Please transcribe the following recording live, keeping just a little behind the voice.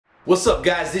What's up,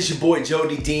 guys? This is your boy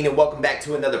Jody Dean, and welcome back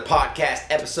to another podcast,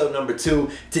 episode number 2.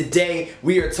 Today,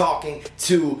 we are talking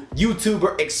to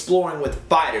YouTuber Exploring with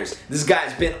Fighters. This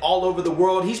guy's been all over the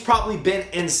world. He's probably been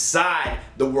inside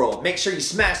the world. Make sure you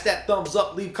smash that thumbs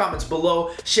up, leave comments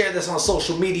below, share this on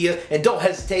social media, and don't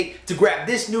hesitate to grab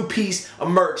this new piece of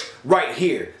merch right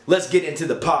here. Let's get into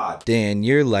the pod. Dan,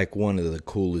 you're like one of the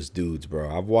coolest dudes, bro.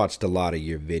 I've watched a lot of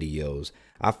your videos.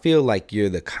 I feel like you're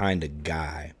the kind of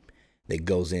guy that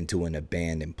goes into an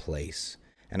abandoned place,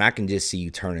 and I can just see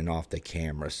you turning off the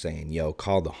camera saying, yo,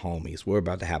 call the homies, we're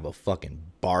about to have a fucking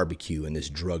barbecue in this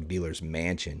drug dealer's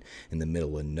mansion in the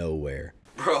middle of nowhere.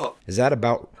 Bro, is that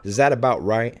about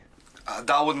right?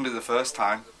 That wouldn't be the first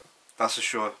time, that's for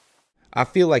sure. I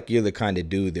feel like you're the kind of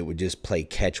dude that would just play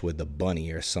catch with the bunny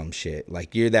or some shit.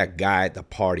 Like you're that guy at the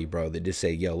party, bro, that just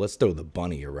say, yo, let's throw the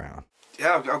bunny around.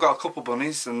 Yeah, I've got a couple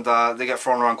bunnies, and they get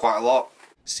thrown around quite a lot.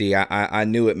 See, I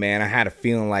knew it, man. I had a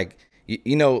feeling like,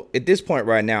 you know, at this point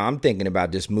right now, I'm thinking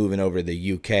about just moving over to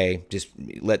the UK, just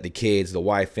let the kids, the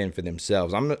wife in for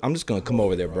themselves. I'm just going to come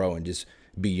over there, bro, and just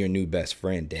be your new best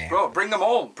friend, Dan. Bro, bring them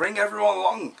all. Bring everyone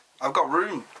along. I've got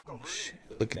room. Oh, shit.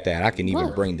 Look at that. I can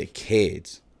even bring the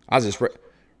kids. I was just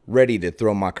ready to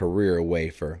throw my career away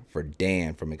for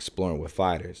Dan from Exploring with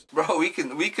Fighters. Bro, we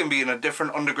can be in a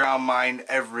different underground mine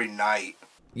every night.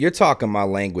 You're talking my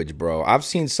language, bro. I've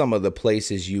seen some of the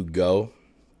places you go,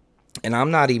 and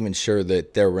I'm not even sure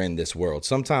that they're in this world.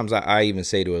 Sometimes I even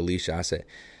say to Alicia, I said,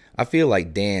 I feel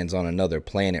like Dan's on another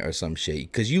planet or some shit,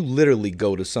 because you literally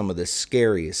go to some of the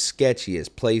scariest,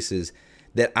 sketchiest places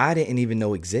that I didn't even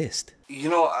know exist. You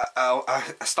know,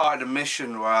 I started a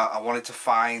mission where I wanted to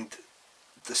find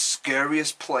the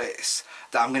scariest place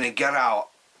that I'm going to get out,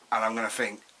 and I'm going to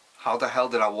think, how the hell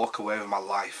did I walk away with my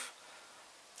life?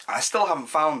 I still haven't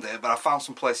found it, but I found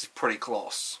some places pretty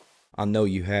close. I know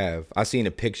you have. I seen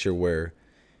a picture where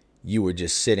you were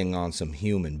just sitting on some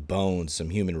human bones,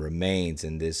 some human remains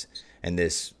in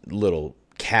this little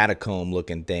catacomb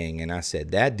looking thing, and I said,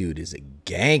 that dude is a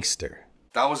gangster.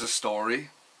 That was a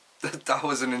story. That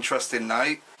was an interesting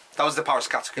night. That was the Paris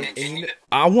Catacombs.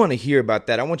 I want to hear about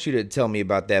that. I want you to tell me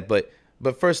about that, but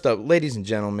first up, ladies and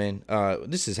gentlemen,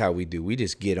 this is how we do. We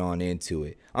just get on into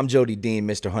it. I'm Jody Dean,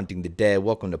 Mr. Hunting the Dead.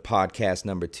 Welcome to podcast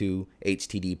number 2,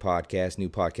 HTD podcast, new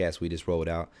podcast we just rolled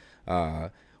out.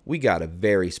 We got a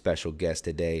very special guest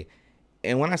today.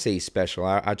 And when I say special,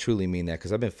 I truly mean that,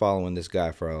 because I've been following this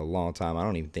guy for a long time. I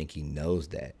don't even think he knows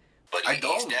that. But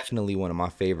he's definitely one of my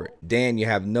favorite. Dan, you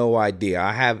have no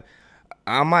idea.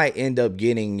 I might end up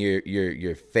getting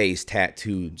your face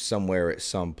tattooed somewhere at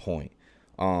some point.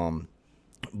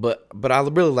 But I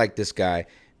really like this guy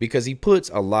because he puts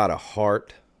a lot of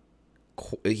heart.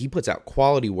 He puts out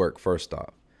quality work, first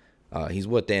off. He's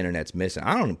what the internet's missing.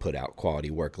 I don't put out quality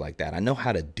work like that. I know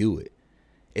how to do it.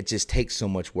 It just takes so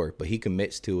much work, but he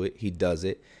commits to it. He does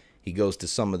it. He goes to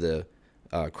some of the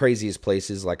craziest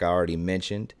places, like I already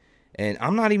mentioned. And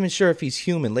I'm not even sure if he's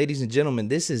human. Ladies and gentlemen,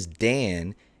 this is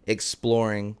Dan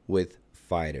Exploring with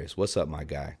Fighters. What's up, my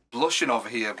guy? Blushing over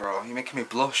here, bro. You're making me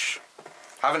blush.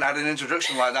 I haven't had an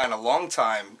introduction like that in a long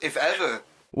time, if ever.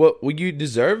 Well, you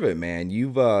deserve it, man.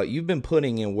 You've been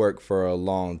putting in work for a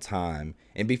long time.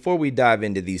 And before we dive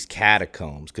into these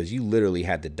catacombs, because you literally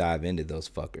had to dive into those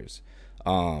fuckers,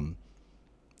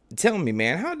 tell me,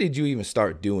 man, how did you even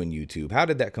start doing YouTube? How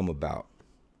did that come about?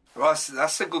 Well,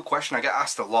 that's a good question. I get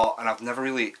asked a lot, and I've never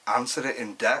really answered it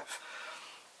in depth.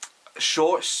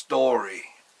 Short story.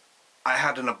 I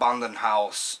had an abandoned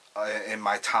house in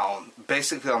my town,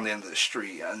 basically on the end of the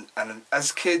street, and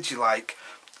as kids, you're like,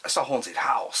 it's a haunted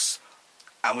house,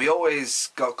 and we always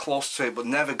got close to it but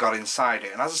never got inside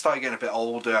it. And as I started getting a bit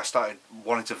older, I started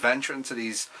wanting to venture into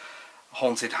these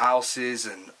haunted houses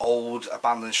and old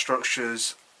abandoned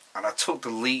structures, and I took the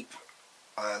leap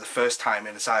the first time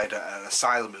inside an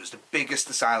asylum. It was the biggest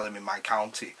asylum in my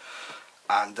county,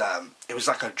 and it was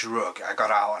like a drug. I got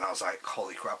out and I was like,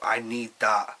 holy crap, I need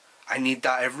that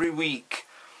every week.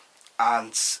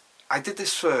 And I did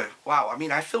this for, wow, I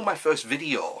mean, I filmed my first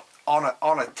video on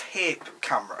a tape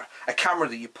camera, a camera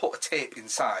that you put a tape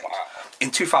inside,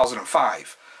 in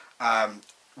 2005,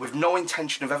 with no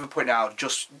intention of ever putting it out.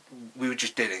 We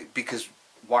just did it because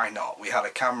why not? We had a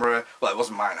camera. Well, it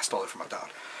wasn't mine, I stole it from my dad.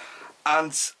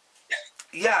 And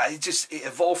yeah, it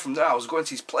evolved from there. I was going to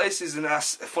these places, and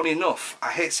that's funny enough.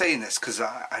 I hate saying this because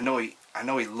I know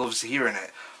he loves hearing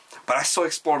it. But I saw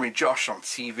Exploring Josh on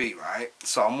TV, right?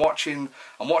 So I'm watching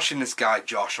this guy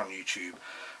Josh on YouTube.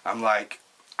 I'm like,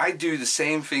 I do the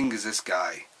same thing as this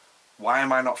guy. Why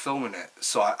am I not filming it?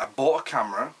 So I bought a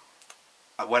camera.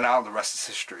 I went out, and the rest is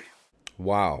history.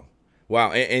 Wow.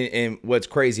 And what's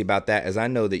crazy about that is I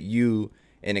know that you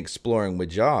and exploring with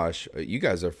Josh, you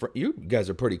guys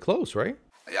are pretty close, right?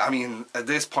 I mean, at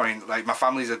this point, like, my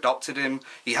family's adopted him.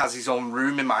 He has his own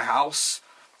room in my house.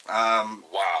 Wow.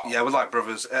 Yeah, we're like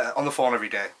brothers. On the phone every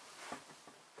day.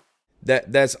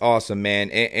 That's awesome, man.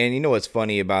 And you know what's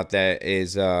funny about that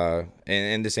is,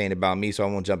 and this ain't about me, so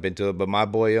I won't jump into it. But my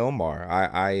boy Omar,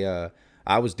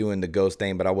 I was doing the ghost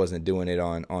thing, but I wasn't doing it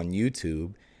on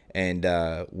YouTube.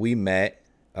 And we met,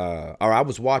 or I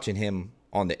was watching him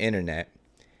on the internet,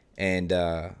 and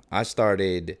I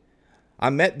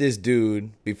met this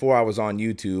dude before I was on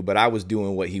YouTube, but I was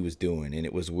doing what he was doing, and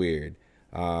it was weird.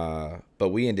 But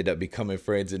we ended up becoming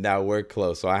friends, and now we're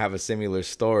close. So I have a similar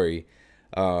story.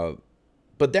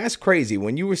 But that's crazy.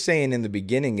 When you were saying in the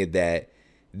beginning of that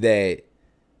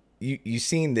you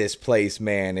seen this place,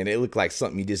 man, and it looked like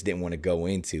something you just didn't want to go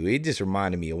into. It just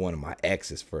reminded me of one of my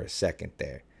exes for a second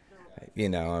there. You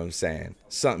know what I'm saying?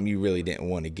 Something you really didn't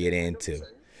want to get into.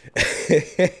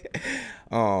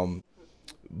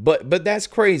 But that's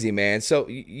crazy, man. So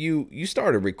you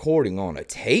started recording on a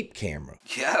tape camera.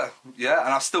 Yeah,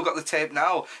 and I've still got the tape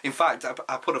now. In fact,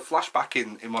 I put a flashback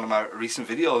in one of my recent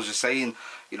videos, just saying,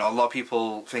 you know, a lot of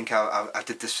people think I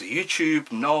did this for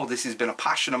YouTube. No, this has been a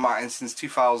passion of mine since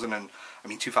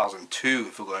 2002,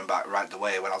 if we're going back right the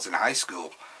way, when I was in high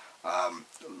school.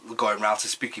 Going around to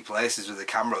spooky places with the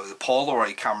camera, with a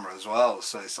Polaroid camera as well.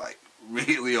 So it's like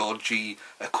really OG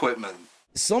equipment.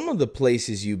 Some of the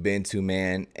places you've been to,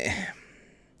 man,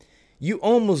 you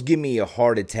almost give me a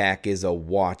heart attack as a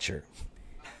watcher.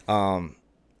 For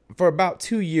about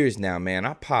 2 years now, man,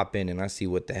 I pop in and I see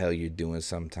what the hell you're doing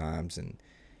sometimes, and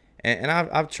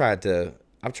I've tried to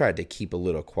keep a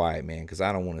little quiet, man, because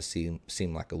I don't want to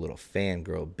seem like a little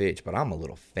fangirl bitch, but I'm a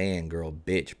little fangirl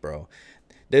bitch, bro.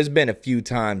 There's been a few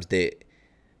times that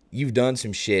you've done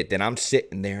some shit that I'm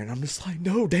sitting there and I'm just like,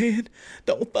 no, Dan,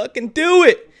 don't fucking do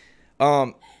it.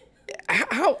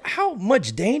 How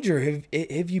much danger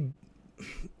have you,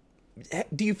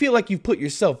 do you feel like you've put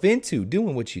yourself into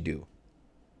doing what you do?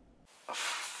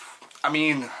 I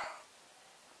mean,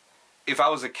 if I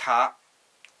was a cat,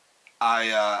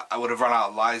 I would have run out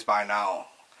of lies by now.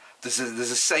 There's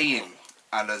a saying,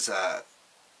 and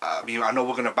I mean, I know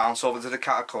we're going to bounce over to the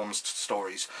Catacombs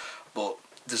stories, but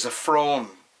there's a throne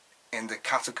in the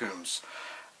Catacombs,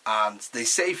 and they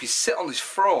say if you sit on this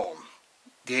throne,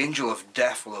 the angel of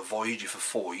death will avoid you for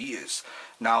 4 years.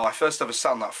 Now, I first ever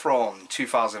sat on that throne in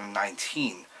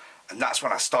 2019, and that's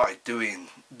when I started doing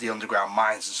the underground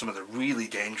mines and some of the really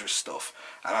dangerous stuff.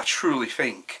 And I truly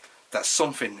think that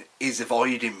something is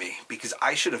avoiding me, because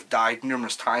I should have died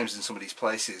numerous times in some of these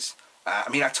places. I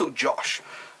mean, I took Josh,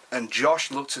 and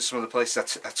Josh looked at some of the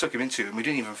places I took him into, and we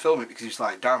didn't even film it because he was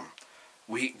like, damn,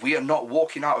 we are not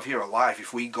walking out of here alive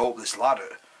if we go up this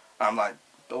ladder. And I'm like,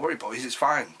 don't worry, boys, it's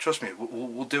fine. Trust me,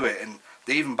 we'll do it. And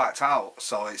they even backed out.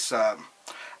 So it's, I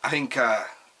think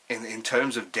in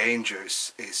terms of danger,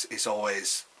 it's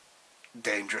always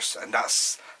dangerous, and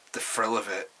that's the thrill of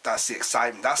it. That's the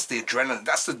excitement. That's the adrenaline.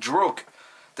 That's the drug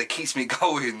that keeps me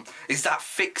going. Is that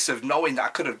fix of knowing that I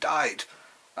could have died.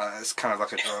 It's kind of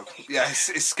like a drug. Yeah,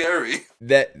 it's scary.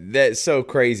 That's so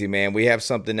crazy, man. We have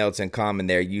something else in common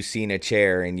there. You seen a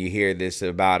chair and you hear this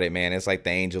about it, man. It's like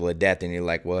the angel of death, and you're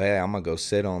like, well, hey, I'm gonna go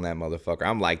sit on that motherfucker.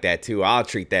 I'm like that too. I'll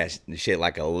treat that shit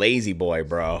like a lazy boy,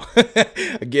 bro.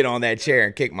 Get on that chair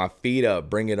and kick my feet up.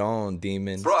 Bring it on,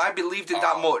 demons. Bro, I believed it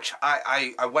that much.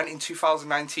 I went in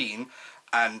 2019,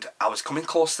 and I was coming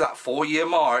close to that 4-year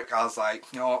mark. I was like,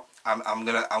 you know what? I'm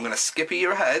gonna skip a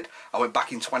year ahead. I went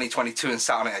back in 2022 and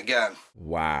sat on it again.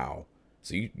 Wow.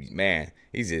 So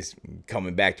he's just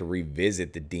coming back to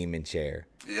revisit the demon chair.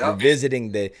 Yeah.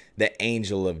 Revisiting the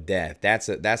angel of death. That's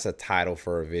a title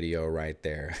for a video right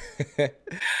there.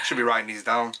 Should be writing these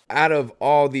down. Out of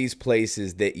all these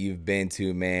places that you've been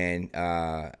to, man,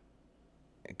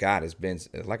 God, it's been,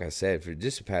 like I said, for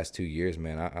just the past 2 years,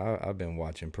 man, I've been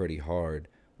watching pretty hard.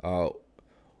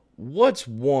 What's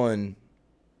one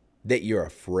that you're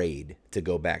afraid to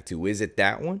go back to? Is it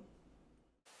that one?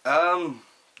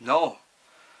 No.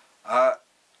 I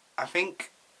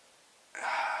think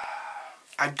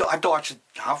I don't actually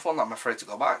have one that I'm afraid to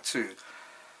go back to.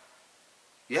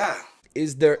 Yeah.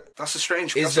 Is there? That's a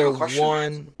strange. Is there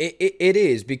one? It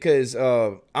is, because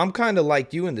I'm kind of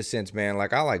like you in the sense, man.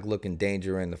 Like, I like looking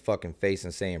danger in the fucking face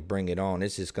and saying, "Bring it on."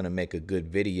 It's just gonna make a good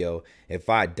video. If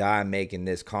I die making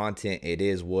this content, it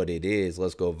is what it is.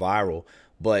 Let's go viral.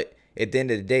 But at the end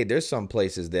of the day, there's some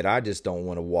places that I just don't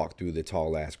want to walk through the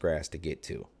tall ass grass to get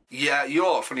to. Yeah, you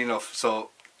know what? Funny enough, so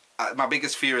my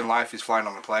biggest fear in life is flying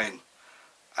on a plane.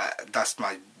 That's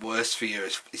my worst fear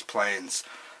is planes.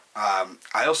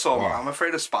 I'm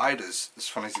afraid of spiders, as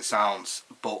funny as it sounds.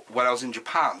 But when I was in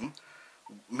Japan,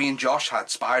 me and Josh had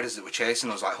spiders that were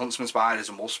chasing us, like huntsman spiders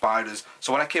and wolf spiders.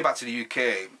 So when I came back to the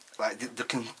UK, like the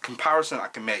comparison I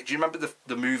can make, do you remember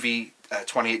the movie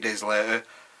 28 Days Later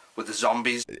with the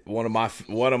zombies? One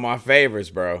of my favorites,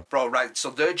 bro. Bro, right, so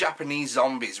they're Japanese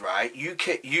zombies, right?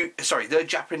 They're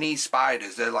Japanese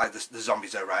spiders, they're like the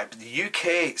zombies there, right? But the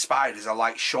UK spiders are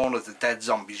like Shaun of the Dead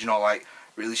zombies, you know, like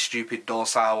really stupid,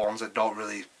 docile ones that don't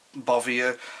really bother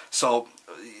you. So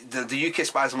the UK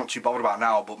spiders I'm not too bothered about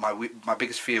now, but my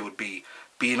biggest fear would be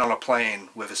being on a plane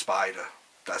with a spider.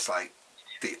 That's like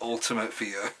the ultimate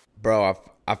fear. Bro,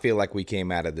 I feel like we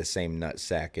came out of the same nut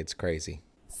sack. It's crazy.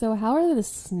 So how are the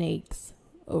snakes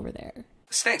over there?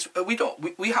 Snakes,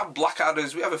 we have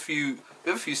blackaders, we have a few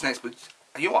snakes, but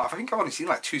you know what, I think I've only seen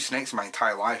like 2 snakes in my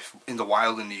entire life in the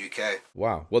wild in the UK.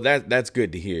 Wow. Well, that's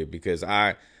good to hear, because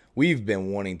we've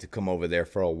been wanting to come over there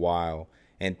for a while,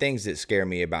 and things that scare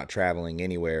me about traveling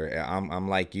anywhere, I'm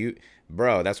like you,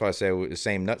 bro. That's why I say the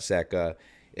same nutsack.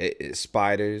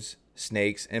 Spiders,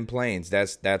 snakes, and planes.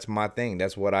 That's my thing.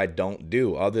 That's what I don't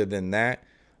do. Other than that,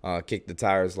 kick the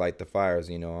tires, light the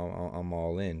fires. You know, I'm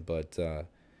all in. But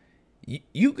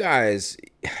you guys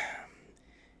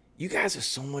are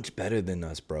so much better than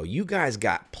us, bro. You guys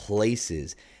got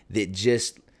places that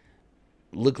just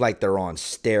look like they're on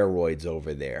steroids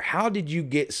over there. How did you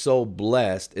get so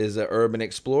blessed as an urban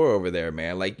explorer over there,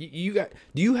 man? Like, do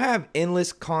you have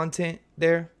endless content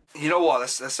there? You know what?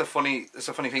 That's a funny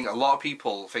thing. A lot of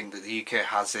people think that the UK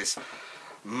has this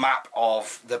map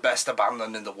of the best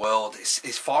abandoned in the world.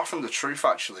 It's far from the truth,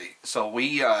 actually. So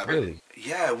we really,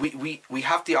 yeah, we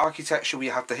have the architecture, we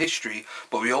have the history,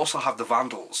 but we also have the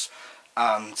vandals.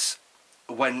 And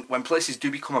when places do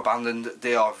become abandoned,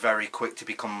 they are very quick to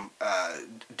become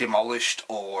demolished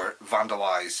or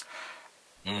vandalized.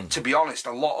 To be honest,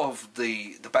 a lot of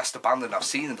the best abandoned I've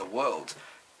seen in the world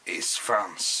is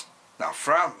France. Now,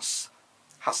 France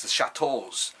has the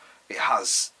chateaus, it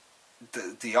has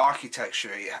the architecture,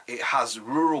 it has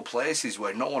rural places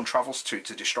where no one travels to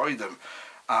destroy them.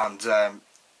 And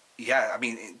yeah, I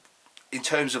mean, in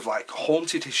terms of like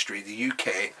haunted history, the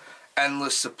UK,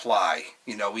 endless supply.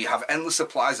 You know, we have endless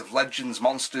supplies of legends,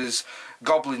 monsters,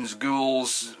 goblins,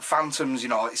 ghouls, phantoms. You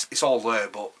know, it's all there,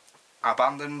 but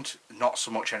abandoned, not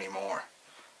so much anymore.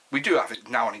 We do have it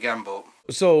now and again, but...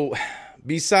 So,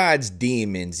 besides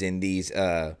demons in these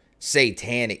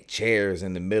satanic chairs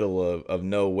in the middle of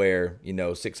nowhere, you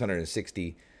know,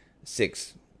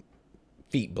 666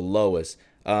 feet below us,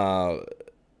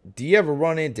 do you ever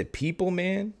run into people,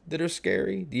 man, that are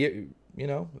scary? Do you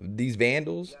know, these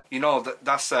vandals? You know,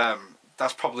 that's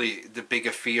probably the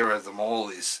bigger fear of them all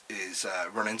is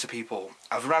running into people.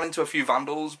 I've run into a few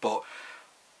vandals, but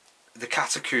the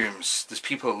Catacombs, there's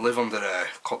people that live under there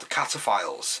called the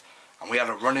Cataphiles, and we had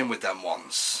a run-in with them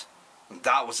once, and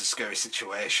that was a scary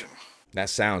situation. That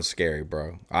sounds scary,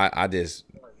 bro. The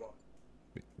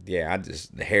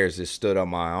hairs just stood on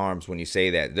my arms when you say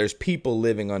that. There's people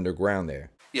living underground there.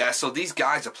 Yeah, so these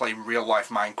guys are playing real-life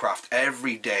Minecraft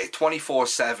every day,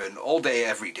 24/7, all day,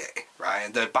 every day, right?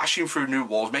 And they're bashing through new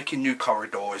walls, making new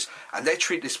corridors, and they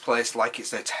treat this place like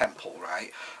it's their temple,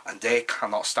 right? And they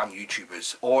cannot stand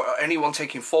YouTubers or anyone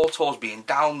taking photos being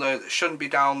down there that shouldn't be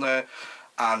down there.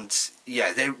 And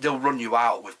yeah, they'll run you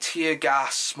out with tear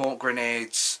gas, smoke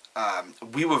grenades.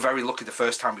 We were very lucky the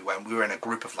first time we went. We were in a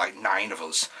group of like 9 of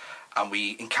us, and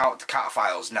we encountered the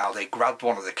Cataphiles. Now, they grabbed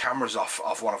one of the cameras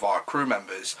off one of our crew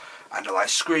members, and they're like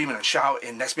screaming and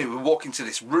shouting. Next minute, we're walking to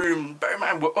this room. Bear in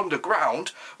mind, we're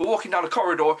underground. We're walking down a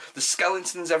corridor. There's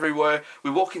skeletons everywhere. We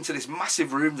walk into this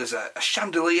massive room. There's a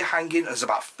chandelier hanging. There's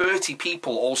about 30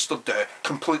 people all stood there,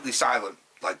 completely silent,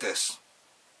 like this,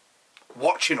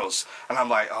 watching us. And I'm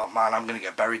like, oh man, I'm going to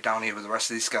get buried down here with the rest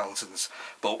of these skeletons.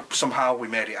 But somehow we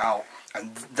made it out.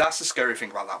 And that's the scary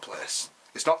thing about that place.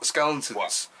 It's not the skeletons.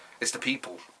 What? It's the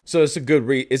people. So it's a good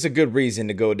reason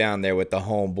to go down there with the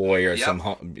homeboy or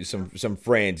some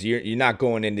friends. You're not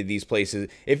going into these places.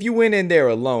 If you went in there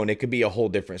alone, it could be a whole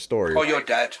different story. Oh, you're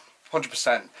dead,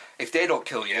 100%. If they don't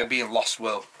kill you, you're being lost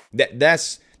will.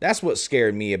 That's what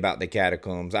scared me about the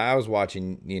Catacombs. I was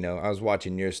watching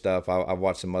your stuff. I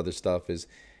watched some other stuff.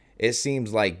 It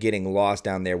seems like getting lost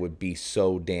down there would be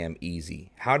so damn easy.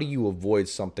 How do you avoid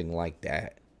something like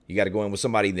that? You got to go in with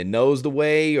somebody that knows the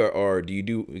way, or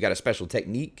you got a special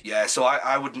technique? Yeah, so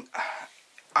I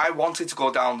wanted to go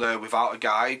down there without a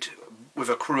guide, with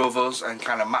a crew of us, and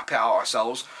kind of map it out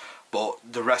ourselves, but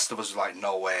the rest of us was like,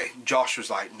 no way. Josh was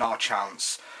like, not a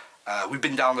chance. We've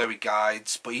been down there with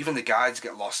guides, but even the guides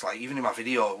get lost. Like, even in my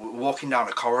video, we're walking down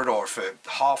a corridor for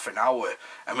half an hour,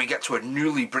 and we get to a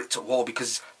newly bricked up wall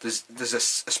because there's a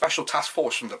special task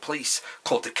force from the police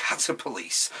called the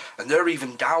Catacombs, and they're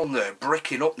even down there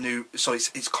bricking up new. So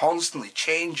it's constantly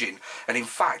changing. And in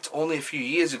fact, only a few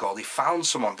years ago, they found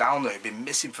someone down there who'd been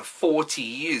missing for 40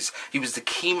 years. He was the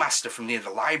keymaster from near the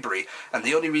library, and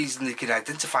the only reason they could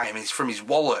identify him is from his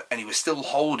wallet, and he was still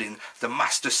holding the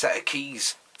master set of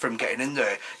keys from getting in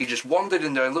there. He just wandered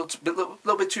in there a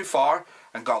little bit too far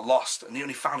and got lost, and they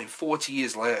only found him 40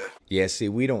 years later. Yeah, see,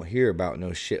 we don't hear about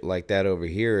no shit like that over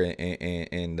here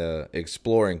in the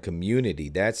exploring community.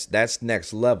 That's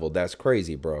next level. That's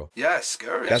crazy, bro. Yeah, it's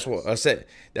scary. That's what I said.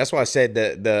 That's why I said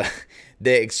the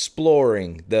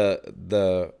exploring,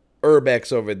 the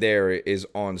Urbex over there is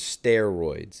on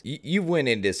steroids. You went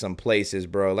into some places,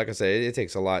 bro. Like I said, it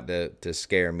takes a lot to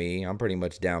scare me. I'm pretty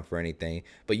much down for anything.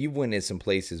 But you went in some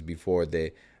places before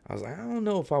that I was like, I don't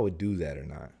know if I would do that or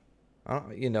not.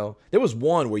 You know, there was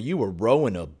one where you were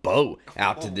rowing a boat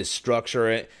out to this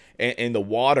structure in the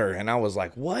water, and I was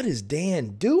like, what is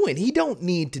Dan doing? He don't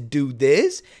need to do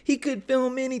this. He could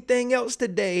film anything else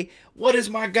today. What is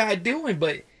my guy doing?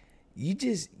 But you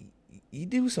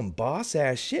do some boss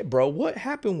ass shit, bro. What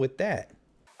happened with that?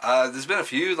 There's been a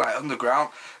few, like,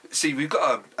 underground. See, we've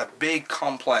got a big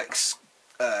complex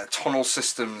tunnel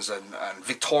systems and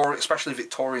especially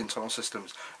Victorian tunnel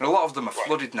systems, and a lot of them are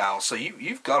flooded now. So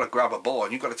you've got to grab a boat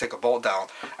and you've got to take a boat down.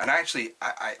 And actually,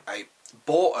 I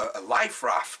bought a life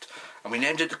raft, and we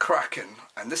named it the Kraken.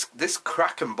 And this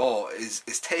Kraken boat is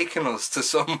taking us to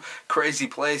some crazy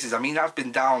places. I mean, I've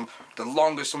been down the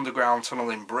longest underground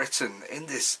tunnel in Britain in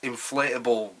this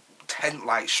inflatable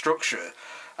tent-like structure.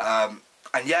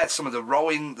 And yeah, some of the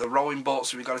rowing boats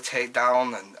that we got to take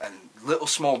down, and little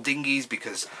small dinghies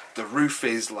because the roof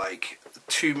is like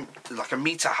a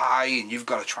meter high, and you've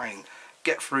got to try and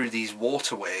get through these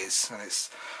waterways. And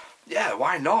it's, yeah,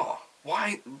 why not?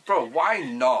 Why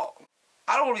not?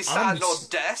 I don't really sat at no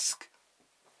desk.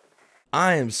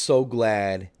 I am so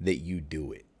glad that you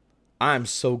do it. I'm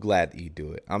so glad that you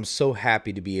do it. I'm so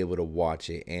happy to be able to watch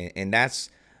it. And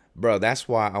that's, bro, that's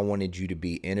why I wanted you to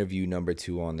be interview number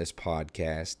 2 on this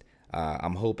podcast.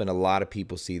 I'm hoping a lot of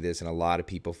people see this and a lot of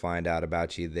people find out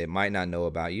about you that might not know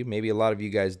about you. Maybe a lot of you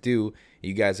guys do.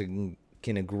 You guys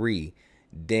can agree.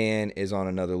 Dan is on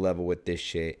another level with this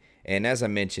shit. And as I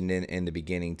mentioned in the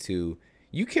beginning too,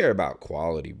 you care about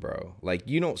quality, bro. Like,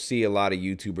 you don't see a lot of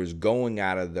YouTubers going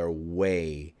out of their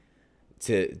way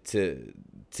to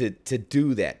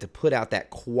do that, to put out that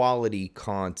quality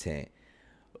content.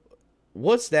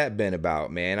 What's that been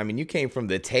about, man? I mean, you came from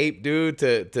the tape, dude,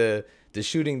 to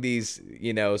shooting these,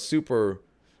 you know, super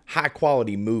high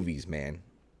quality movies, man.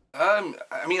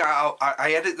 I mean,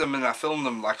 I edit them and I film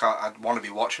them like I'd want to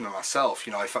be watching them myself.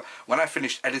 You know, when I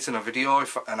finish editing a video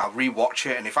and I rewatch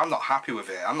it, and if I'm not happy with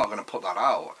it, I'm not going to put that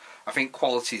out. I think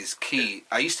quality is key.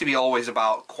 I used to be always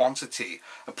about quantity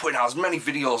and putting out as many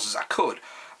videos as I could,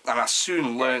 and I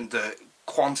soon learned that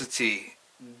quantity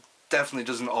definitely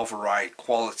doesn't override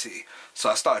quality. So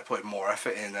I started putting more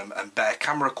effort in and better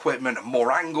camera equipment and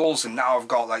more angles, and now I've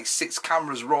got like 6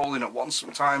 cameras rolling at once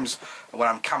sometimes when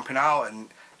I'm camping out, and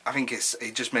I think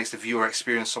it just makes the viewer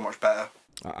experience so much better.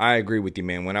 I agree with you,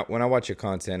 man. When I watch your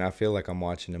content, I feel like I'm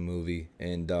watching a movie,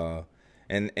 and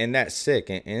that's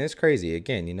sick, and it's crazy.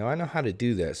 Again, you know, I know how to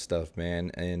do that stuff, man.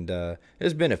 And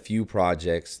there's been a few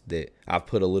projects that I've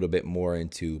put a little bit more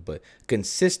into, but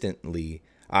consistently,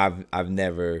 I've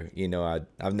never, you know,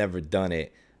 I've never done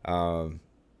it.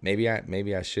 Maybe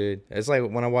I should. It's like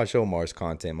when I watch Omar's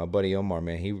content, my buddy Omar,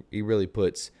 man, he really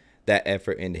puts that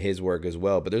effort into his work as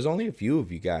well. But there's only a few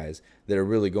of you guys that are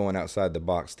really going outside the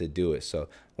box to do it. So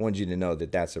I want you to know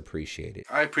that that's appreciated.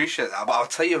 I appreciate that, but I'll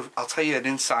tell you an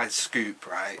inside scoop,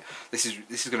 right? This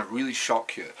is going to really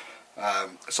shock you.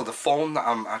 So the phone that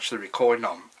I'm actually recording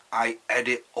on, I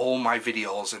edit all my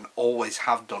videos and always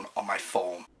have done on my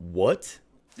phone. What?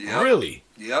 Yep. Really?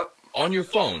 Yep. On your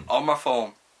phone? On my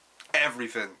phone.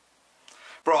 Everything.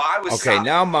 Bro, I was okay,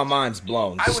 now my mind's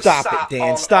blown. Stop it,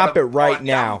 Dan. Stop it right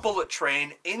now. Bullet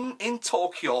train in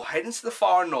Tokyo, heading to the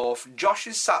far north. Josh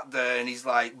is sat there and he's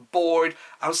like bored.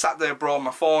 I'm sat there, bro, on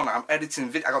my phone. I'm editing.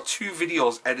 I got 2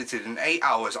 videos edited in 8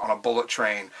 hours on a bullet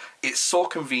train. It's so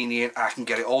convenient. I can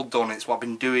get it all done. It's what I've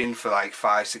been doing for like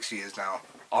 5-6 years now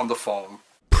on the phone.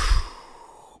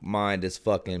 mind is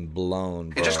fucking blown,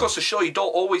 bro. It just goes to show you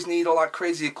don't always need all that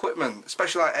crazy equipment,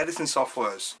 especially like editing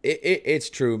softwares. It's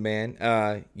true,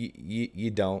 man.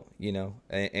 You don't, you know,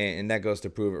 and that goes to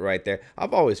prove it right there.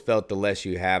 I've always felt the less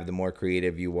you have, the more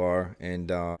creative you are,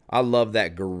 and I love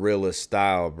that guerrilla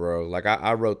style, bro. Like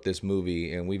I wrote this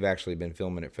movie, and we've actually been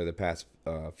filming it for the past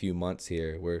few months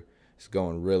here. It's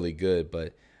going really good,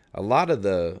 but a lot of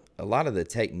the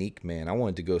technique, man, I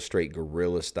wanted to go straight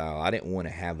guerrilla style. I didn't want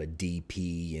to have a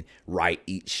DP and write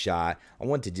each shot. I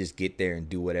wanted to just get there and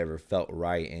do whatever felt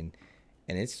right, and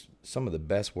it's some of the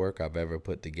best work I've ever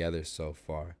put together so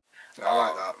far. I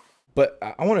like that. But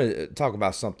I want to talk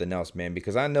about something else, man,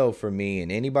 because I know for me and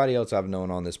anybody else I've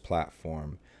known on this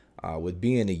platform, with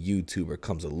being a YouTuber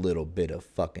comes a little bit of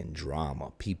fucking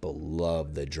drama. People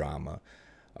love the drama.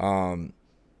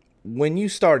 When you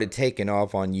started taking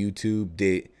off on YouTube,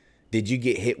 did you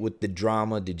get hit with the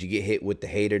drama? Did you get hit with the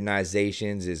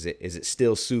haternizations? Is it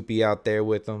still soupy out there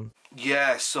with them?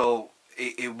 Yeah, so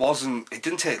it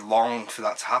didn't take long for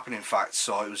that to happen, in fact.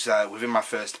 So it was within my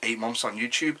first 8 months on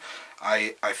YouTube.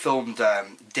 I filmed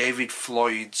David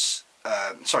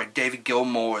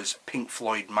Gilmour's Pink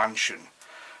Floyd Mansion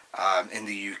in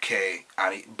the UK,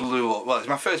 and it blew up. Well, it was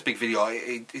my first big video.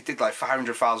 It did like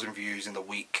 500,000 views in the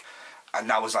week. And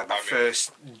that was like my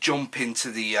first jump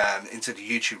into the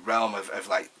YouTube realm of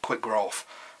like quick growth,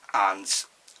 and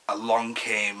along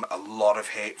came a lot of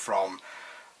hate from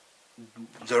a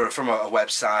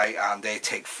website, and they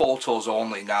take photos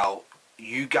only. Now,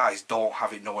 you guys don't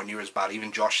have it nowhere near as bad.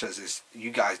 Even Josh says this.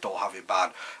 You guys don't have it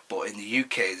bad, but in the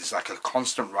UK, there's like a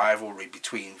constant rivalry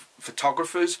between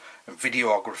photographers and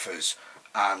videographers,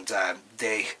 and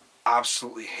they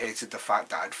absolutely hated the fact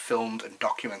that I'd filmed and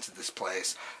documented this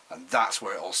place, and that's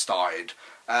where it all started.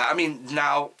 I mean,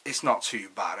 now it's not too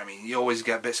bad. I mean, you always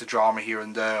get bits of drama here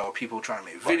and there, or people trying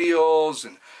to make videos,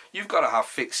 and you've got to have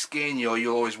thick skin.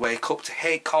 You'll always wake up to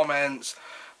hate comments,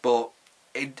 but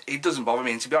it doesn't bother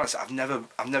me. And to be honest, I've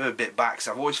never bit back, because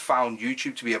I've always found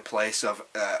YouTube to be a place of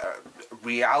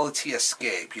reality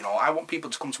escape. You know, I want people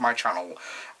to come to my channel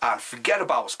and forget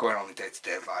about what's going on in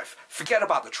day-to-day life, forget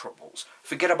about the troubles,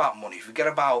 forget about money, forget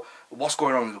about what's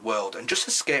going on in the world, and just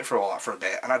escape for all that for a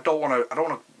bit. And I don't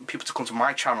want people to come to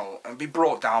my channel and be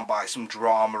brought down by some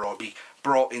drama or be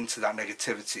brought into that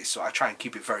negativity. So I try and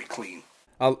keep it very clean.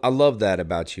 I love that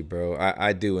about you, bro.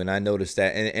 I do, and I noticed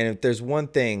that. And if there's one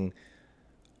thing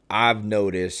I've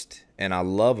noticed and I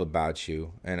love about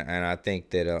you, and I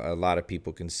think that a lot of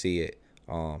people can see it,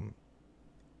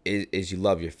 is you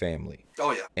love your family.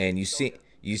 Oh yeah. And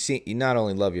you not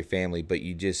only love your family, but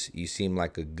you seem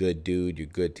like a good dude. You're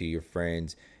good to your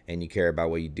friends, and you care about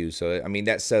what you do. So I mean,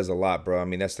 that says a lot, bro. I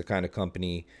mean, that's the kind of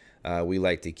company we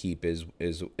like to keep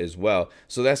as well.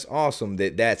 So that's awesome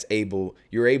that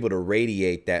you're able to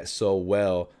radiate that so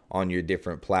well on your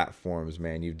different platforms,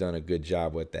 man. You've done a good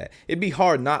job with that. It'd be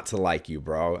hard not to like you,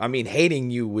 bro. I mean,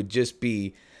 hating you would just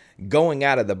be going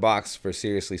out of the box for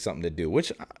seriously something to do,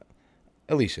 which,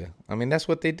 Alicia, I mean, that's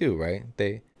what they do, right?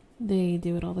 They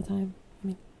do it all the time. I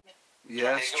mean,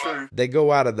 yeah, it's true. They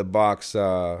go out of the box.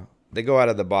 They go out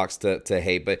of the box to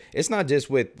hate, but it's not just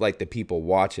with like the people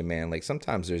watching, man. Like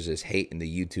sometimes there's this hate in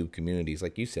the YouTube communities,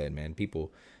 like you said, man.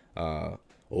 People,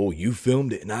 oh, you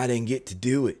filmed it and I didn't get to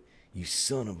do it. You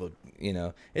son of a, you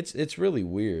know, it's really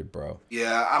weird, bro.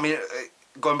 Yeah, I mean,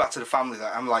 going back to the family,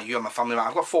 I'm like you and my family.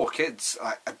 I've got 4 kids.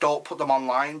 I don't put them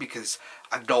online because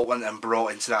I don't want them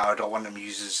brought into that. I don't want them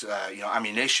used as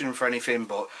ammunition for anything.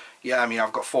 But yeah, I mean,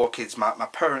 I've got 4 kids. My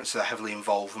parents are heavily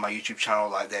involved with my YouTube channel.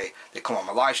 Like they come on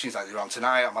my live streams, like they're on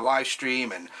tonight on my live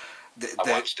stream, and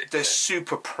they're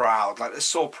super proud. Like they're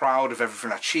so proud of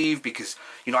everything I achieved, because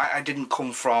you know I didn't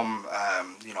come from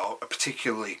a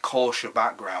particularly kosher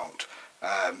background.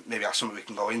 Maybe that's something we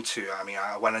can go into. I mean,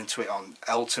 I went into it on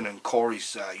Elton and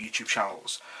Corey's YouTube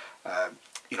channels. I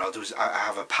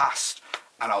have a past,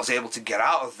 and I was able to get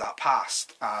out of that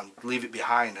past and leave it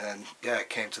behind, and yeah, it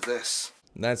came to this.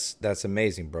 That's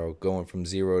amazing, bro. Going from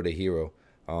zero to hero.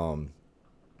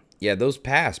 Yeah, those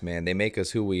pasts, man, they make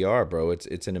us who we are, bro.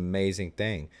 It's an amazing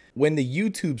thing. When the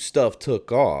YouTube stuff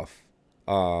took off,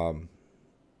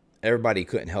 everybody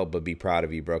couldn't help but be proud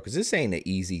of you, bro, because this ain't an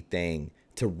easy thing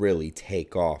to really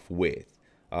take off with.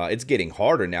 It's getting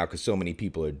harder now because so many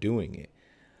people are doing it.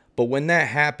 But when that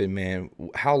happened, man,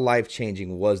 how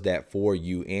life-changing was that for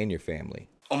you and your family?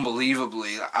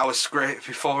 Unbelievably. I was scraping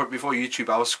before YouTube.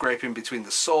 I was scraping between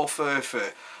the sofa for,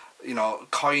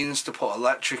 coins to put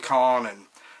electric on, and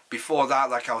before that,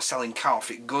 like, I was selling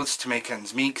counterfeit goods to make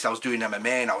ends meet because I was doing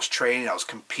MMA and I was training, I was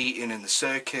competing in the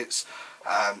circuits.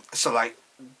 So, like,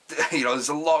 there's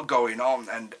a lot going on,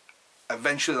 and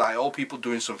eventually, like all people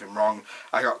doing something wrong,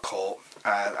 I got caught.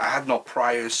 I had no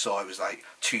priors, so it was like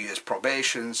 2 years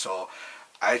probation. So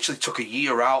I actually took a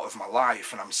year out of my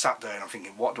life, and I'm sat there and I'm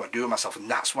thinking, what do I do with myself? And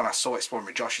that's when I saw Exploring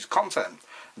with Josh's content.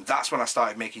 And that's when I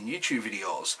started making YouTube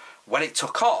videos. When it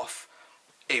took off,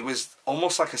 it was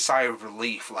almost like a sigh of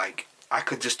relief. Like, I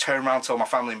could just turn around to my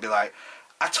family and be like,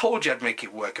 I told you I'd make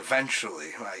it work eventually.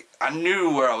 Like, I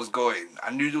knew where I was going.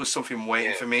 I knew there was something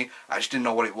waiting for me. I just didn't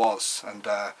know what it was. And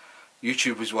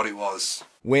YouTube was what it was.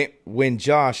 When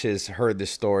Josh has heard the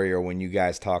story, or when you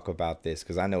guys talk about this,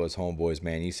 because I know as homeboys,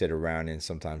 man, you sit around and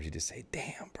sometimes you just say,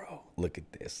 damn, bro, look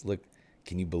at this. Look,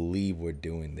 can you believe we're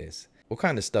doing this? What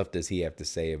kind of stuff does he have to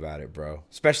say about it, bro?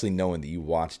 Especially knowing that you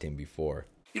watched him before.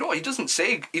 You know what? He doesn't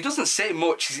say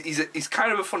much. He's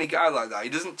kind of a funny guy like that. He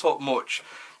doesn't talk much.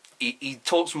 He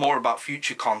talks more about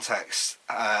future context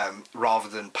rather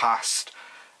than past.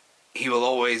 He will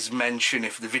always mention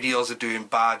if the videos are doing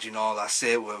bad, you know, that's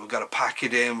it, we've got to pack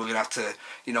it in, we're going to have to,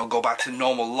 you know, go back to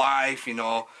normal life, you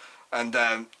know, and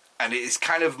it's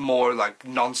kind of more like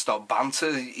non-stop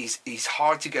banter. He's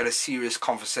hard to get a serious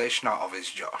conversation out of,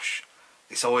 is Josh.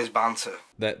 It's always banter.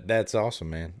 That's awesome,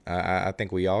 man. I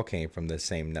think we all came from the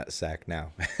same nutsack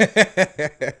now.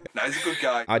 No, he's a good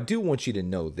guy. I do want you to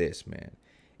know this, man.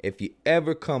 If you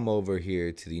ever come over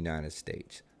here to the United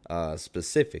States,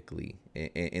 specifically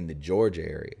in the Georgia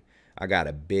area, I got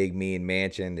a big mean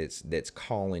mansion that's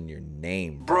calling your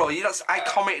name, bro. You know, I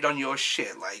commented on your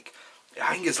shit like,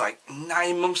 I think it's like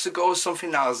 9 months ago or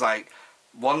something. I was like,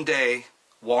 one day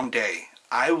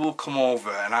I will come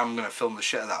over and I'm gonna film the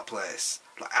shit of that place.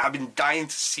 Like, I've been dying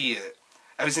to see it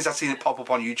ever since I've seen it pop up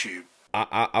on YouTube.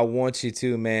 I want you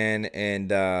to, man, and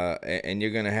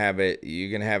you're gonna have it. You're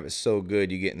gonna have it so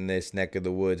good. You get in this neck of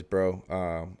the woods, bro.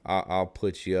 I'll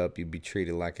put you up. You'll be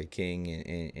treated like a king,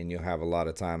 and you'll have a lot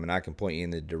of time. And I can point you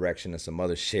in the direction of some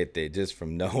other shit that just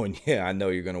from knowing, yeah, I know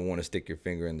you're gonna want to stick your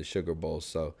finger in the sugar bowl.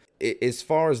 So as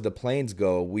far as the planes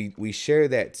go, we share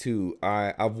that too.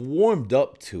 I've warmed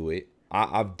up to it.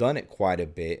 I've done it quite a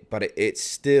bit, but it's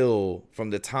still,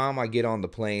 from the time I get on the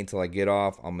plane till I get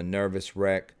off, I'm a nervous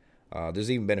wreck.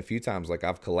 There's even been a few times like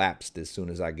I've collapsed as soon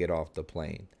as I get off the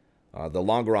plane. The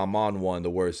longer I'm on one, the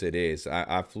worse it is.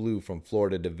 I flew from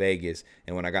Florida to Vegas,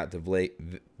 and when I got to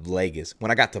Vegas,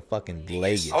 when I got to fucking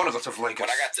Vegas, I want to go to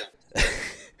Vegas.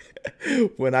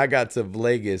 When I got to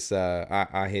Vegas,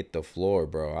 I hit the floor,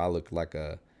 bro. I looked like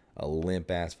a limp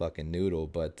ass fucking noodle.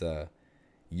 But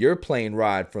your plane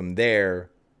ride from there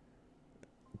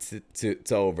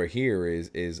to over here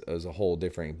is a whole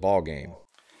different ball game.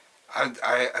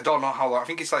 I don't know how long. I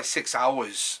think it's like 6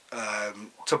 hours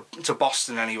to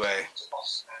Boston anyway.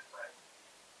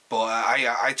 But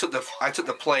I took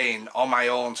the plane on my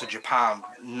own to Japan.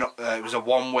 It was a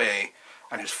one-way,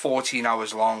 and it was 14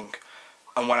 hours long.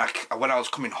 And when I was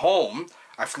coming home,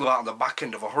 I flew out on the back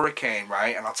end of a hurricane,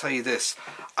 right? And I'll tell you this: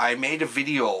 I made a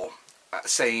video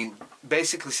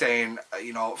basically saying,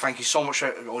 you know, thank you so much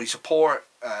for all your support.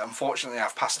 Unfortunately,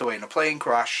 I've passed away in a plane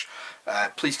crash.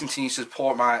 Please continue to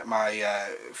support my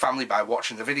family by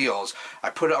watching the videos. I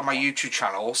put it on my YouTube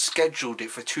channel, scheduled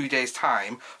it for 2 days'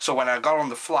 time, so when I got on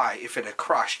the flight, if it had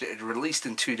crashed, it had released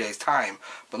in 2 days' time.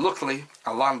 But luckily,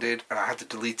 I landed and I had to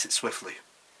delete it swiftly.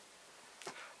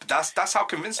 But that's how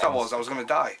convinced I was going to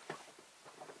die.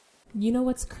 You know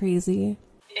what's crazy?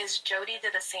 Is Jody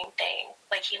did the same thing.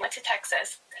 Like, he went to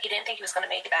Texas. He didn't think he was going to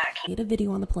make it back. He made a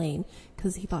video on the plane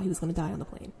because he thought he was going to die on the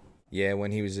plane. Yeah,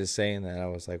 when he was just saying that, I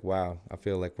was like, wow, I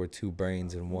feel like we're two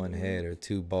brains in one head, or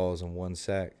two balls in one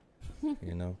sack,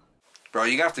 you know? Bro,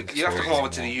 you have to come over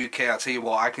to the UK. I'll tell you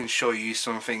what, I can show you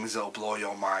some things that'll blow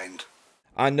your mind.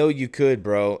 I know you could,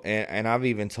 bro, and I've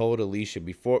even told Alicia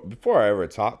before I ever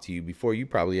talked to you, before you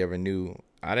probably ever knew.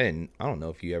 I don't know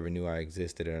if you ever knew I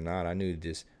existed or not. I knew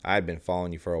I had been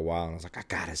following you for a while, and I was like, I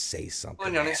gotta say something.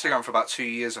 I've been on Instagram for about 2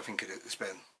 years, I think it's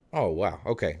been. Oh, wow.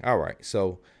 Okay. All right.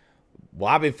 So, well,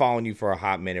 I've been following you for a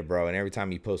hot minute, bro, and every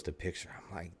time you post a picture,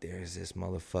 I'm like, there's this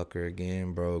motherfucker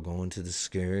again, bro, going to the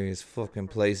scariest fucking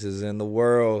places in the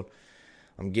world.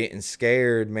 I'm getting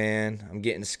scared, man. I'm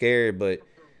getting scared, but,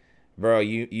 bro,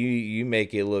 you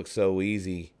make it look so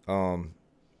easy.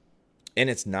 And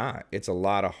it's not. It's a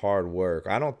lot of hard work.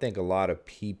 I don't think a lot of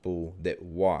people that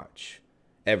watch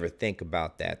ever think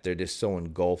about that. They're just so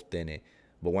engulfed in it.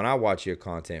 But when I watch your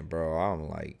content, bro, I'm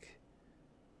like,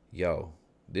 yo,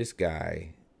 this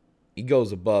guy, he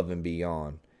goes above and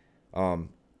beyond.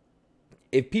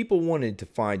 if people wanted to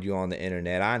find you on the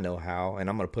internet, I know how, and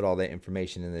I'm going to put all that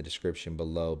information in the description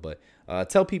below, but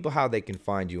tell people how they can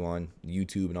find you on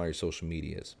YouTube and all your social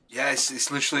medias. Yeah,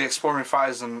 it's literally Exploring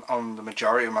Fighters on the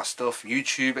majority of my stuff.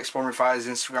 YouTube, Exploring Fighters,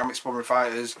 Instagram, Exploring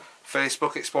Fighters,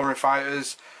 Facebook, Exploring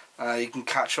Fighters. You can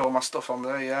catch all my stuff on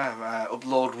there, yeah.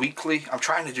 Upload weekly. I'm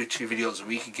trying to do 2 videos a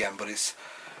week again, but it's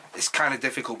kind of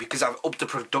difficult because I've upped the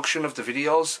production of the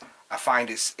videos. I find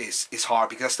it's hard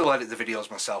because I still edit the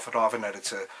videos myself. I don't have an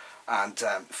editor, and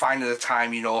finding the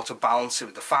time, you know, to balance it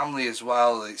with the family as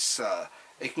well.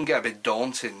 It can get a bit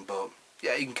daunting, but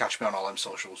yeah, you can catch me on all them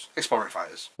socials. Exploring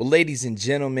Fighters. Well, ladies and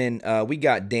gentlemen, we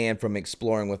got Dan from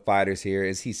Exploring with Fighters here.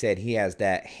 As he said, he has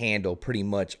that handle pretty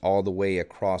much all the way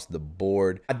across the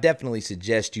board. I definitely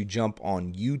suggest you jump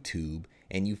on YouTube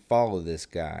and you follow this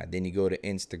guy. Then you go to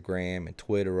Instagram and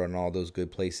Twitter and all those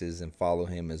good places and follow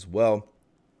him as well.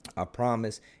 I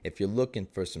promise, if you're looking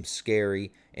for some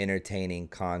scary, entertaining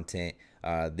content,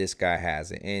 this guy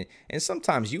has it. And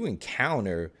sometimes you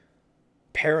encounter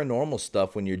paranormal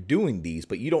stuff when you're doing these,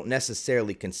 but you don't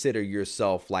necessarily consider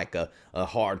yourself like a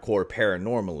hardcore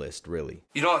paranormalist, really.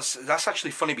 You know, that's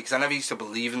actually funny because I never used to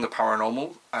believe in the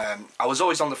paranormal. I was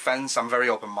always on the fence. I'm very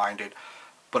open-minded,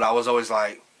 but I was always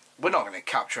like, we're not going to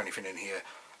capture anything in here.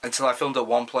 Until I filmed at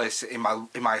one place in my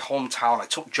hometown. I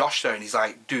took Josh there, and he's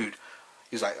like, dude,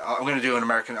 he's like, I'm going to do I'm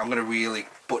going to really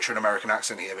butcher an American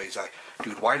accent here, but he's like,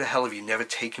 dude, why the hell have you never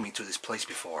taken me to this place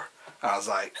before? And I was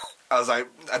like,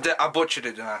 I butchered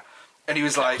it, and he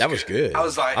was like, that was good. I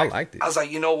was like, I liked it. I was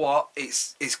like, you know what?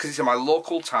 It's because it's in my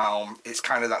local town. It's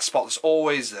kind of that spot that's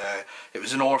always there. It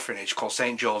was an orphanage called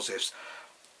St. Joseph's,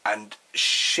 and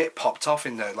shit popped off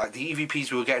in there. Like the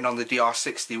EVPs we were getting on the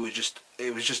DR60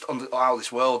 it was just out of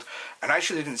this world. And I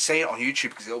actually didn't say it on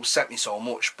YouTube because it upset me so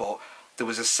much, but there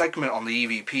was a segment on the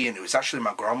EVP, and it was actually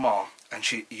my grandma,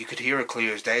 and you could hear her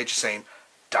clear as day just saying,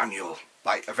 Daniel,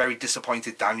 like a very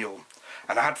disappointed Daniel.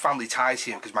 And I had family ties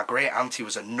here because my great auntie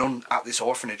was a nun at this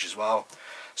orphanage as well.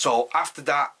 So after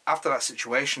that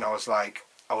situation, I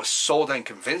was so then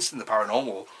convinced in the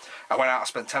paranormal. I went out and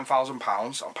spent £10,000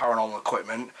 on paranormal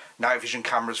equipment, night vision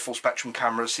cameras, full spectrum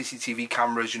cameras, CCTV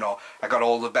cameras. You know, I got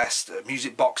all the best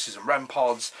music boxes and REM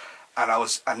pods,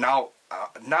 and now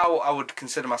I would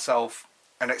consider myself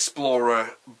an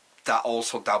explorer that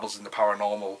also dabbles in the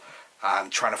paranormal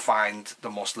and trying to find the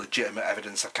most legitimate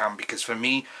evidence I can, because for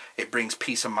me it brings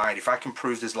peace of mind. If I can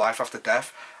prove there's life after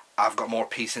death, I've got more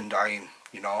peace in dying.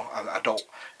 You know, I don't.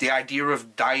 The idea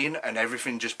of dying and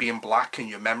everything just being black and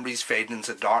your memories fading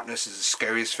into darkness is the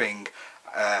scariest thing.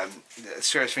 The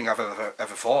scariest thing I've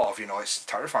ever thought of. You know, it's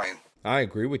terrifying. I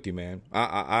agree with you, man.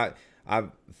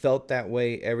 I've felt that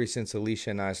way ever since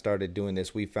Alicia and I started doing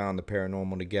this. We found the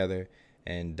paranormal together,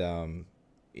 and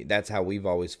that's how we've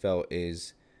always felt.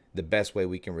 Is the best way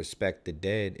we can respect the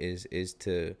dead is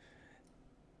to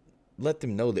let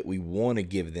them know that we want to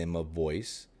give them a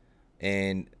voice.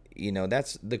 And you know,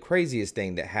 that's the craziest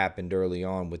thing that happened early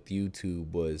on with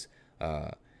YouTube was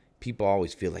people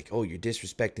always feel like, oh, you're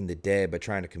disrespecting the dead by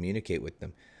trying to communicate with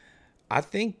them. I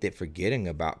think that forgetting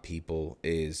about people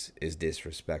is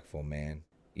disrespectful, man.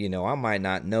 You know, I might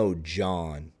not know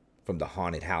John from the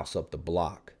haunted house up the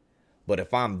block, but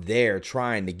if I'm there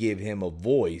trying to give him a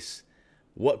voice,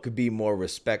 what could be more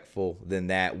respectful than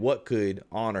that? What could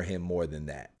honor him more than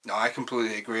that? No, I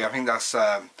completely agree. I think that's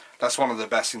one of the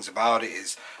best things about it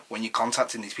is when you're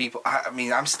contacting these people. I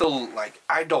mean, I'm still like,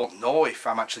 I don't know if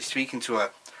I'm actually speaking to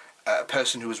a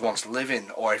person who was once living,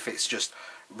 or if it's just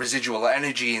residual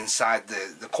energy inside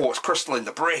the quartz crystal in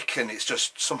the brick, and it's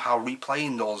just somehow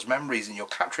replaying those memories and you're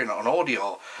capturing it on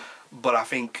audio. But I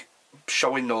think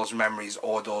showing those memories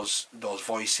or those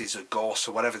voices or ghosts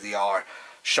or whatever they are,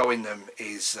 showing them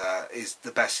is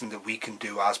the best thing that we can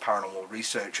do as paranormal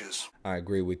researchers. I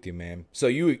agree with you, man. So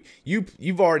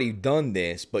you've already done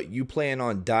this, but you plan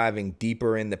on diving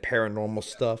deeper in the paranormal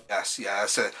stuff? Yes, yeah,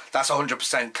 that's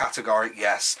 100% categoric.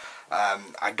 Yes,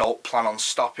 I don't plan on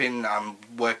stopping. I'm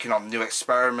working on new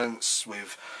experiments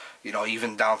with, you know,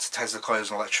 even down to Tesla coils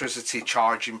and electricity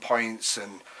charging points,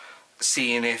 and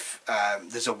seeing if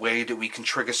there's a way that we can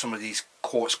trigger some of these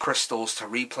quartz crystals to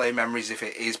replay memories. If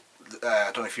it is,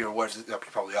 I don't know if you're aware, you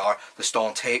probably are, the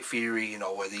stone tape theory, you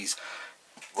know, where these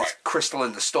crystal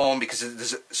in the stone,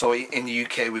 because so in the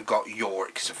UK we've got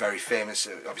York, it's a very famous,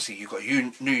 obviously you've got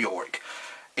New York.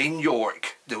 In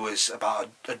York there was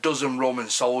about a dozen Roman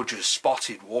soldiers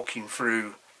spotted walking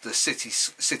through the city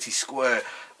square,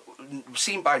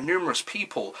 seen by numerous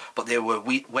people, but they were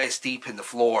waist deep in the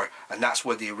floor, and that's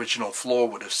where the original floor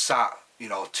would have sat, you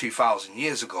know, 2,000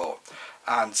 years ago.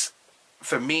 And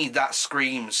for me, that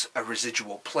screams a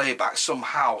residual playback.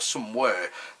 Somehow, somewhere,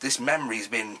 this memory's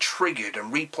been triggered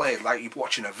and replayed like you're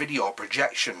watching a video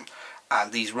projection,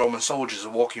 and these Roman soldiers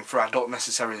are walking through. I don't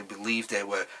necessarily believe they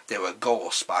were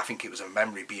ghosts, but I think it was a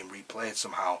memory being replayed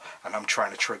somehow, and I'm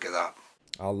trying to trigger that.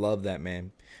 I love that,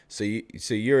 man. So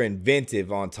you're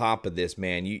inventive on top of this,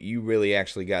 man. You really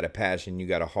actually got a passion. You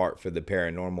got a heart for the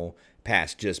paranormal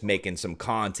past just making some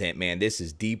content, man. This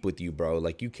is deep with you, bro.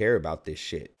 Like, you care about this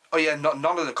shit. Oh yeah, none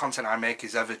of the content I make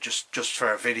is ever just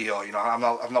for a video. You know, I'm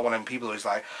not one of them people who's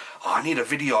like, oh, I need a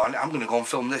video, and I'm gonna go and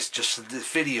film this just for this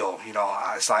video. You know,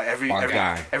 it's like every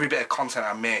bit of content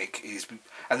I make is,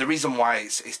 and the reason why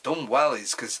it's done well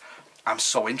is because I'm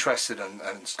so interested and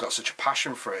got such a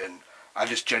passion for it, and I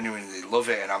just genuinely love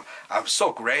it, and I'm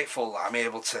so grateful that I'm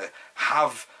able to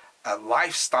have a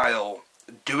lifestyle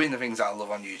doing the things that I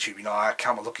love on YouTube. You know, I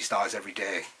count my lucky stars every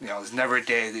day. You know, there's never a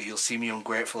day that you'll see me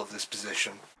ungrateful of this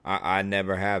position. I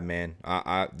never have, man.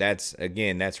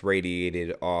 That's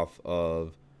radiated off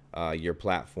of your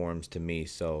platforms to me.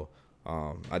 So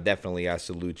I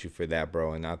salute you for that,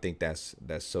 bro. And I think that's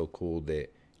so cool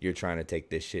that you're trying to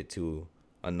take this shit to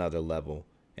another level,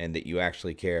 and that you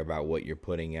actually care about what you're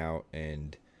putting out,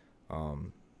 and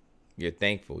you're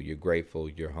thankful, you're grateful,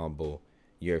 you're humble,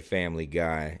 you're a family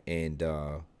guy, and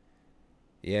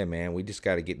yeah, man, we just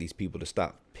got to get these people to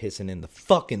stop pissing in the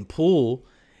fucking pool,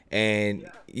 and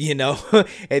you know,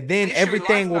 and then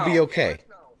everything will be okay.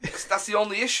 That's the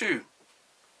only issue.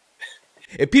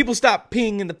 If people stop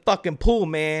peeing in the fucking pool,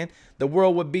 man, the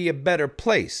world would be a better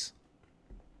place.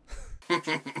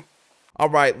 All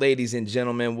right, ladies and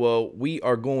gentlemen, well, we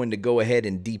are going to go ahead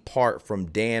and depart from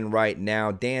Dan right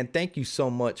now. Dan, thank you so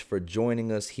much for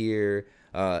joining us here.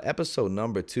 Episode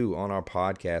number 2 on our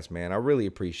podcast, man. I really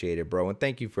appreciate it, bro. And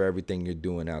thank you for everything you're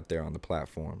doing out there on the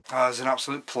platform. It's an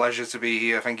absolute pleasure to be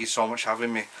here. Thank you so much for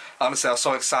having me. Honestly, I was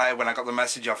so excited when I got the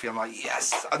message off you. I'm like,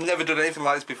 yes, I've never done anything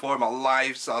like this before in my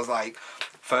life. So I was like,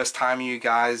 first time you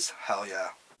guys, hell yeah.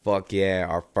 Fuck yeah,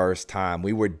 our first time.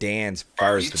 We were Dan's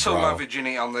first, you took my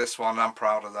virginity on this one. I'm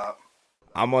proud of that.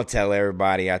 I'm going to tell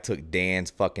everybody I took Dan's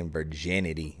fucking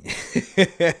virginity.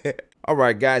 All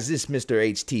right, guys, this is Mr.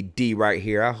 HTD right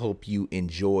here. I hope you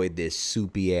enjoyed this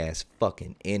soupy-ass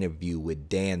fucking interview with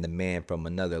Dan, the man from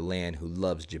another land who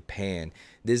loves Japan.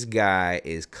 This guy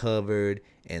is covered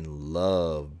in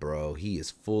love, bro. He is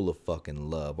full of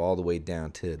fucking love all the way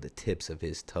down to the tips of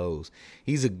his toes.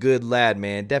 He's a good lad,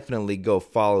 man. Definitely go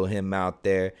follow him out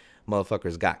there.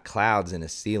 Motherfucker's got clouds in the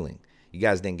ceiling. You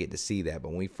guys didn't get to see that, but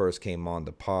when we first came on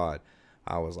the pod,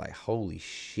 I was like, holy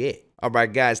shit. All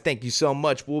right, guys, thank you so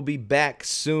much. We'll be back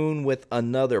soon with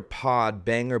another pod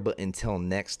banger, but until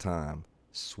next time,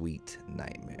 sweet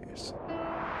nightmares.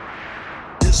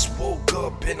 Just woke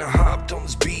up and I hopped on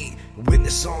this beat. When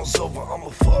the song's over, I'ma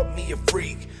fuck me a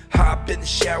freak. Hop in the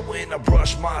shower and I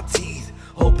brush my teeth.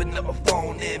 Open up my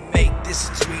phone and make this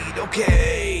a tweet.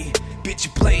 Okay, bitch,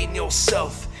 you playing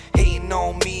yourself. Hating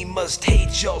on me, must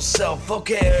hate yourself.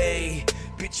 Okay,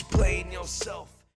 bitch, you playing yourself.